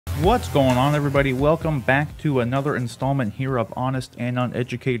What's going on, everybody? Welcome back to another installment here of Honest and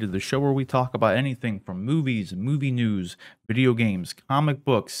Uneducated, the show where we talk about anything from movies, movie news, video games, comic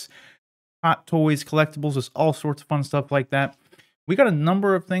books, hot toys, collectibles, just all sorts of fun stuff like that. We got a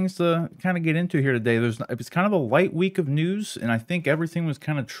number of things to kind of get into here today. It's kind of a light week of news, and I think everything was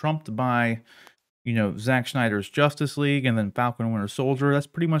kind of trumped by, Zack Snyder's Justice League and then Falcon and Winter Soldier. That's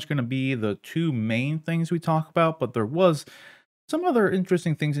pretty much going to be the two main things we talk about, but there was some other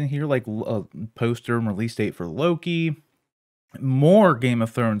interesting things in here, like a poster and release date for Loki. More Game of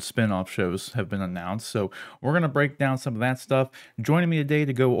Thrones spin-off shows have been announced, so we're going to break down some of that stuff. Joining me today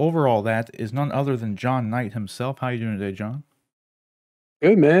to go over all that is none other than John Knight himself. How you doing today, John?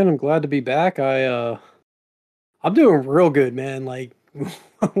 Good, man. I'm glad to be back. I'm doing real good, man. Like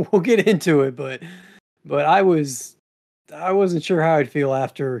we'll get into it, but I wasn't sure how I'd feel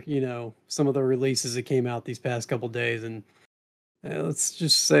after, some of the releases that came out these past couple days, and let's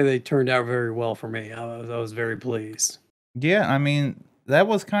just say they turned out very well for me. I was very pleased. Yeah, I mean, that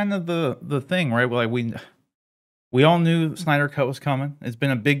was kind of the thing, right? Like we all knew Snyder Cut was coming. It's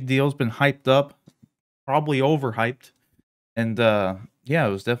been a big deal. It's been hyped up, probably overhyped. And yeah,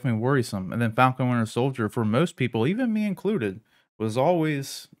 it was definitely worrisome. And then Falcon Winter Soldier, for most people, even me included, was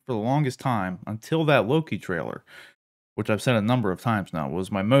always, for the longest time, until that Loki trailer, which I've said a number of times now,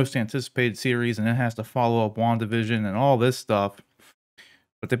 was my most anticipated series, and it has to follow up WandaVision and all this stuff.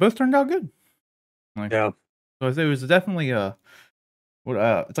 But they both turned out good. Yeah. So it was definitely it's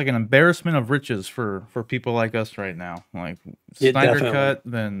like an embarrassment of riches for people like us right now. Like Snyder Cut,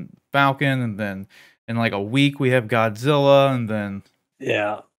 then Falcon, and then in like a week we have Godzilla, and then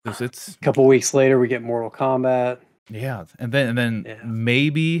it's a couple weeks later we get Mortal Kombat. Yeah, and then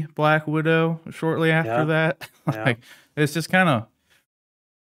maybe Black Widow shortly after that. Like it's just kind of,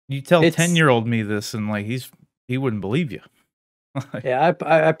 you tell 10-year-old me this, and like he wouldn't believe you. Yeah,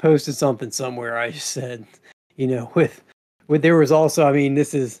 I posted something somewhere. I said, with there was also, I mean,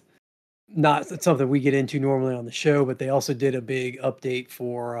 this is not something we get into normally on the show, but they also did a big update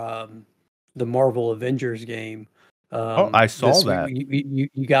for the Marvel Avengers game. I saw that.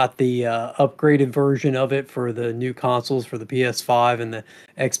 You got the upgraded version of it for the new consoles for the PS5 and the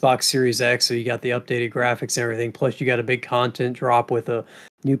Xbox Series X. So you got the updated graphics and everything. Plus, you got a big content drop with a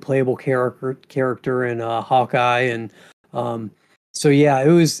new playable character in Hawkeye. And so yeah,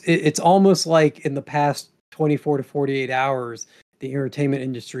 it's almost like in the past 24 to 48 hours, the entertainment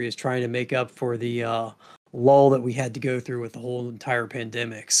industry is trying to make up for the lull that we had to go through with the whole entire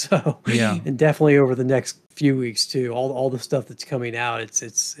pandemic. So yeah, and definitely over the next few weeks too, all the stuff that's coming out,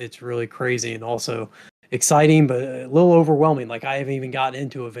 it's really crazy and also exciting, but a little overwhelming. Like I haven't even gotten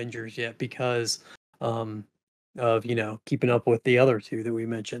into Avengers yet because of keeping up with the other two that we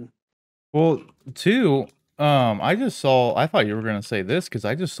mentioned. Well, I thought you were going to say this because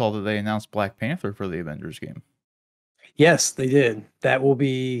I just saw that they announced Black Panther for the Avengers game. Yes, they did. That will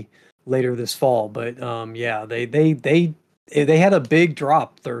be later this fall, but yeah, they had a big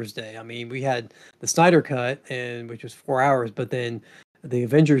drop Thursday. I mean, we had the Snyder Cut, which was 4 hours, but then the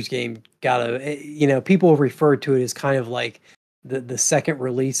Avengers game got people referred to it as kind of like the second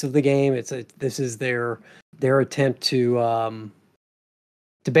release of the game. This is their attempt to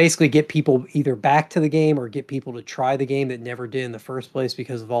basically get people either back to the game or get people to try the game that never did in the first place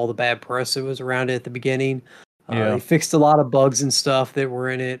because of all the bad press that was around it at the beginning. They fixed a lot of bugs and stuff that were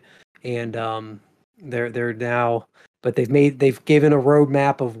in it, and they're now, but they've given a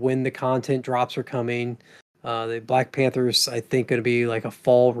roadmap of when the content drops are coming. The Black Panther's, I think, going to be like a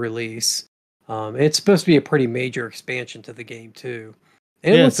fall release. It's supposed to be a pretty major expansion to the game too.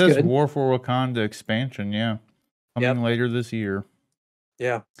 And it says good. War for Wakanda expansion, coming later this year.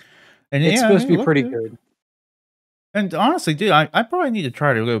 Yeah, and it's supposed to be pretty good. And honestly, dude, I probably need to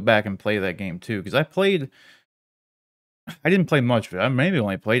try to go back and play that game too, because I didn't play much of it. I maybe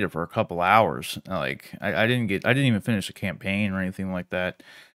only played it for a couple hours. Like I didn't even finish the campaign or anything like that.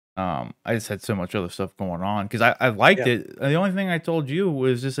 I just had so much other stuff going on because I liked it. The only thing I told you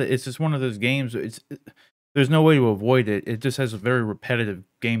was it's just one of those games. There's no way to avoid it. It just has a very repetitive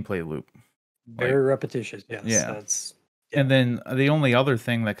gameplay loop. Very repetitious. Yes. Yeah. And then the only other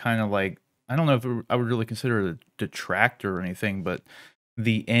thing that kind of like, I don't know if I would really consider it a detractor or anything, but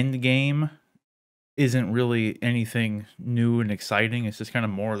the end game isn't really anything new and exciting. It's just kind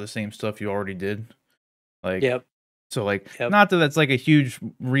of more of the same stuff you already did. Like, so like, not that that's like a huge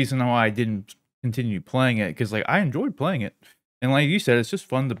reason why I didn't continue playing it, because like I enjoyed playing it, and like you said, it's just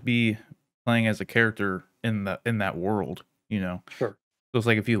fun to be playing as a character in that world, Sure. So it's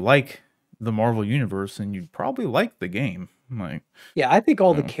like if you like the Marvel universe, then you'd probably like the game. Like, yeah, I think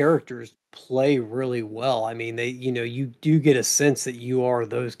all the characters play really well. I mean, you do get a sense that you are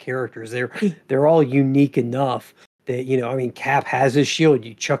those characters. They're all unique enough that, I mean, Cap has his shield.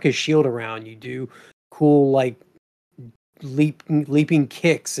 You chuck his shield around. You do cool like leaping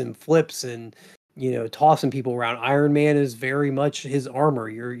kicks and flips and tossing people around. Iron Man is very much his armor.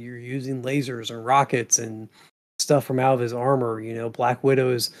 You're using lasers and rockets and stuff from out of his armor. Black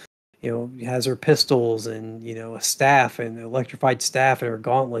Widow is has her pistols and a staff and electrified staff and her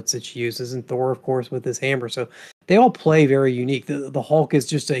gauntlets that she uses, and Thor of course with his hammer. So they all play very unique. The Hulk is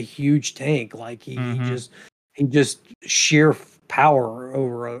just a huge tank. Like he just sheer power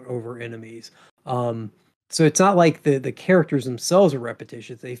over enemies. So it's not like the characters themselves are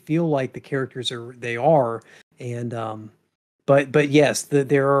repetitious. They feel like the characters are, and but yes,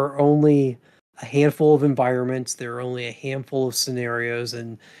 there are only a handful of environments. There are only a handful of scenarios,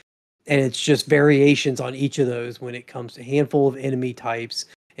 and it's just variations on each of those when it comes to handful of enemy types.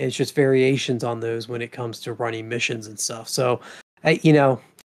 And it's just variations on those when it comes to running missions and stuff. So, I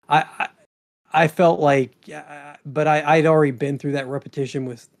I felt like, but I'd already been through that repetition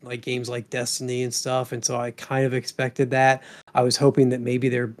with like games like Destiny and stuff, and so I kind of expected that. I was hoping that maybe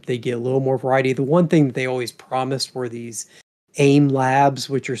they get a little more variety. The one thing that they always promised were these AIM labs,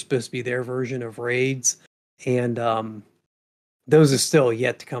 which are supposed to be their version of raids, and those are still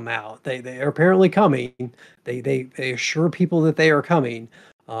yet to come out. They are apparently coming. They assure people that they are coming,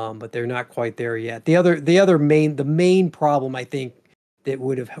 but they're not quite there yet. The main problem I think that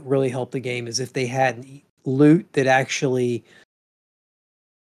would have really helped the game is if they had loot that actually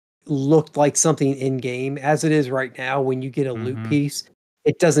looked like something in game. As it is right now, when you get a loot piece,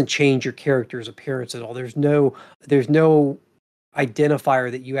 it doesn't change your character's appearance at all. There's no identifier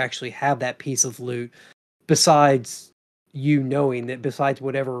that you actually have that piece of loot besides you knowing that, besides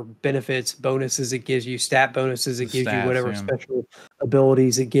whatever benefits, bonuses it gives you, stat bonuses it gives you, whatever special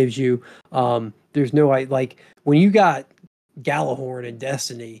abilities it gives you. There's no like when you got Galahorn in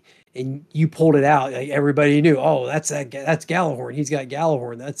Destiny and you pulled it out, like everybody knew, oh, that's Galahorn. He's got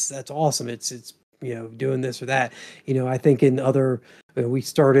Galahorn. That's awesome. It's doing this or that. I think in other we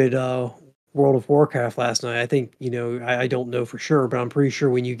started World of Warcraft last night. I think I don't know for sure, but I'm pretty sure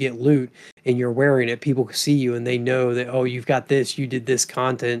when you get loot and you're wearing it, people can see you and they know that, oh, you've got this, you did this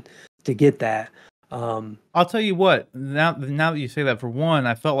content to get that. I'll tell you what, now that you say that, for one,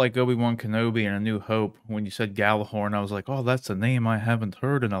 I felt like Obi-Wan Kenobi in A New Hope when you said Galahorn. I was like, oh, that's a name I haven't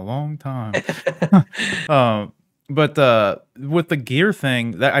heard in a long time. But with the gear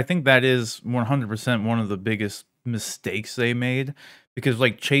thing, I think that is 100% one of the biggest mistakes they made, because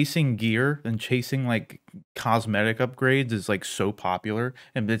like chasing gear and chasing like cosmetic upgrades is like so popular,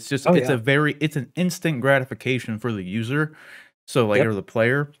 and it's just it's an instant gratification for the user, so like or the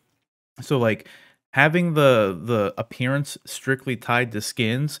player. So like having the appearance strictly tied to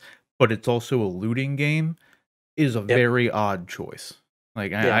skins, but it's also a looting game, is a very odd choice.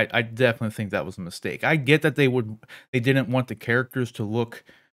 Like I definitely think that was a mistake. I get that they didn't want the characters to look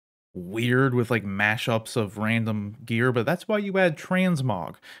weird with like mashups of random gear, but that's why you add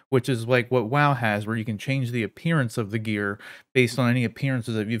transmog, which is like what WoW has, where you can change the appearance of the gear based on any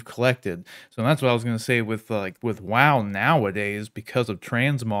appearances that you've collected. So that's what I was going to say with with WoW nowadays, because of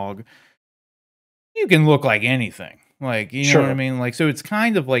transmog, you can look like anything. Like, you know what I mean? Like, so it's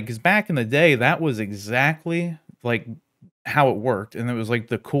kind of like, because back in the day, that was exactly like how it worked. And it was like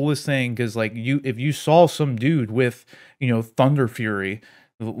the coolest thing, because like if you saw some dude with, Thunder Fury,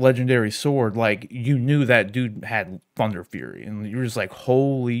 the legendary sword, like you knew that dude had Thunder Fury, and you were just like,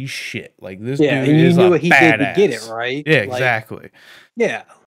 holy shit, like this dude is a what he badass. did to get it, right? Yeah, exactly. Yeah.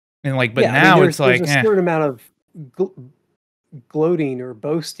 And like, but now it's like there's a certain amount of gloating or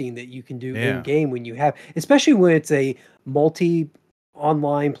boasting that you can do in game when you have, especially when it's a multi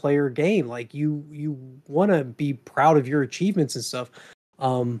online player game. Like you want to be proud of your achievements and stuff.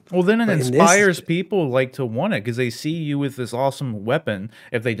 Well, then it inspires people like to want it, because they see you with this awesome weapon.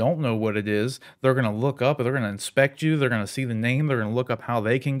 If they don't know what it is, they're gonna look up, they're gonna inspect you, they're gonna see the name, they're gonna look up how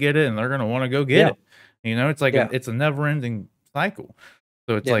they can get it, and they're gonna want to go get it. It's like it's a never-ending cycle.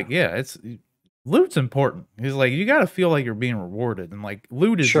 So it's like, it's loot's important. It's like you got to feel like you're being rewarded, and like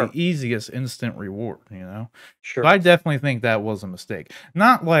loot is the easiest instant reward. So I definitely think that was a mistake.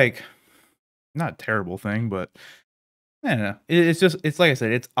 Not a terrible thing, but I don't know. It's like I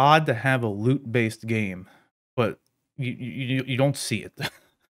said, it's odd to have a loot-based game, but you don't see it.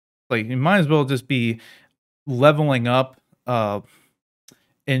 Like you might as well just be leveling up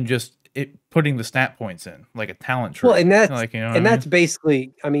and just putting the stat points in like a talent tree. Well, and that's like, that's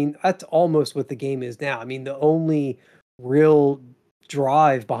basically, I mean, that's almost what the game is now. I mean, the only real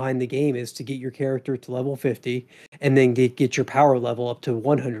drive behind the game is to get your character to level 50 and then get your power level up to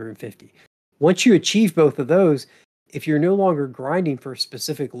 150. Once you achieve both of those, if you're no longer grinding for a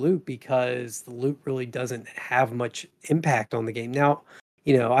specific loot because the loot really doesn't have much impact on the game. Now,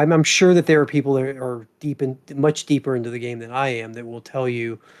 I'm sure that there are people that are much deeper into the game than I am that will tell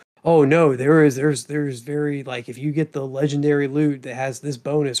you, oh no, there's very, like, if you get the legendary loot that has this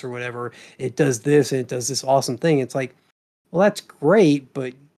bonus or whatever, it does this and it does this awesome thing. It's like, well, that's great,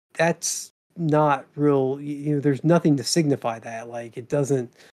 but that's not real. There's nothing to signify that. Like, it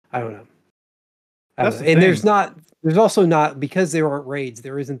doesn't. I don't know. I don't That's know. the And thing. there's also not, because there aren't raids.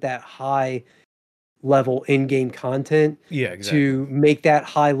 There isn't that high level in-game content Yeah, exactly. to make that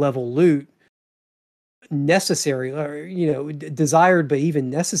high level loot necessary, or desired, but even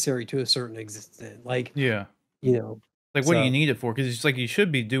necessary to a certain extent. Like, Yeah. you know, Like, what do you so need it for? Because it's like you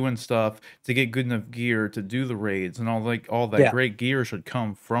should be doing stuff to get good enough gear to do the raids, and all that yeah, great gear should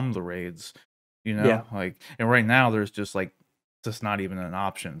come from the raids, yeah, Like, and right now there's just not even an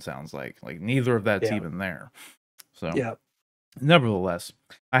option. Sounds like neither of that's yeah, even there. So, yeah. nevertheless,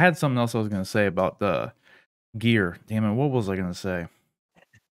 I had something else I was gonna say about the gear. Damn it, what was I gonna say?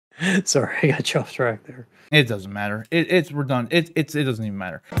 Sorry, I got you off track there. It doesn't matter. It's redundant. It doesn't even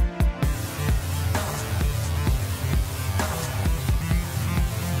matter.